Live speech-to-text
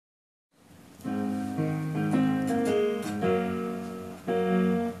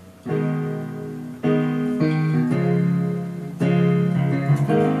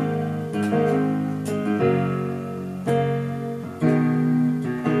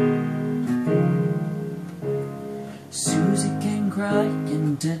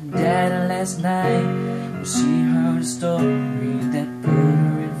crying to Dad last night when she heard a story that put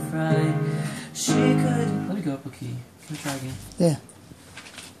her in fright. She could... Let me go up a key. Can we try again? Yeah.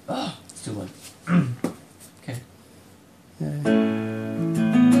 Oh, it's too low. Okay. Yeah.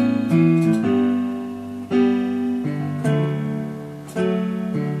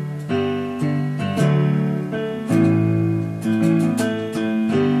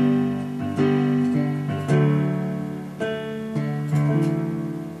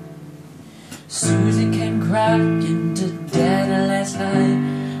 Susie came crying to Dad last night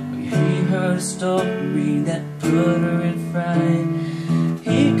when he heard a story that put her in fright.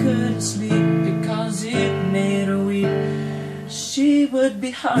 He couldn't sleep because it made her weep. She would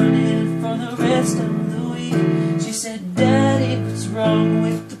be haunted for the rest of the week. She said, Daddy, what's wrong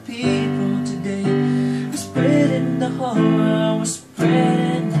with the people today? We're spreading the horror, we're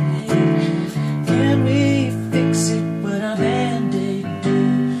spreading the hate. Can we fix it with a band-aid do?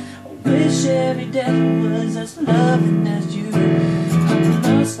 Wish every day was as loving as you. I'm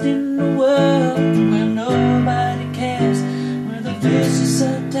lost in the world where nobody cares, where the vicious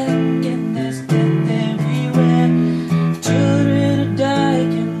attack and there's death everywhere. Children are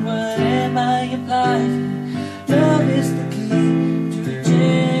dying, what am I implying? Love is the key to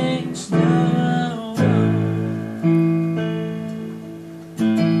change the world.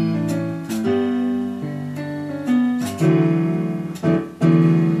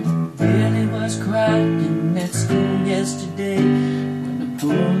 Crying at school yesterday when the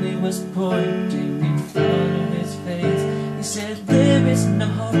bully was pointing in front of his face. He said, there is no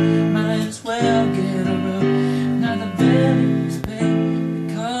hope, might as well get a rope. Now the belly is paid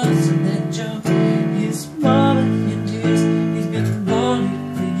because of that joke. His mama in tears, he's been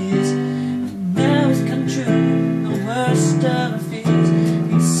bullied for years, and now it's come true, the worst of her fears.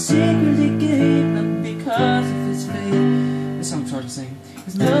 He secretly gave up because of his faith. This song's hard to sing.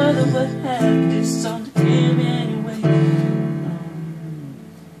 His mother would have this song to him anyway.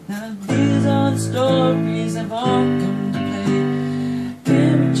 Now these are the stories that all come to play.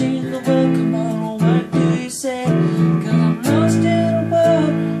 Can we change the world? Come on, what do you say? 'Cause I'm lost in a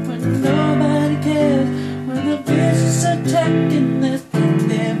world where nobody cares, where the vicious attack and there's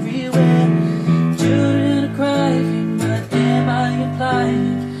death everywhere. Children are crying, what am I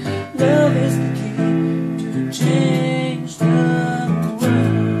implying? Love is the key to change the world.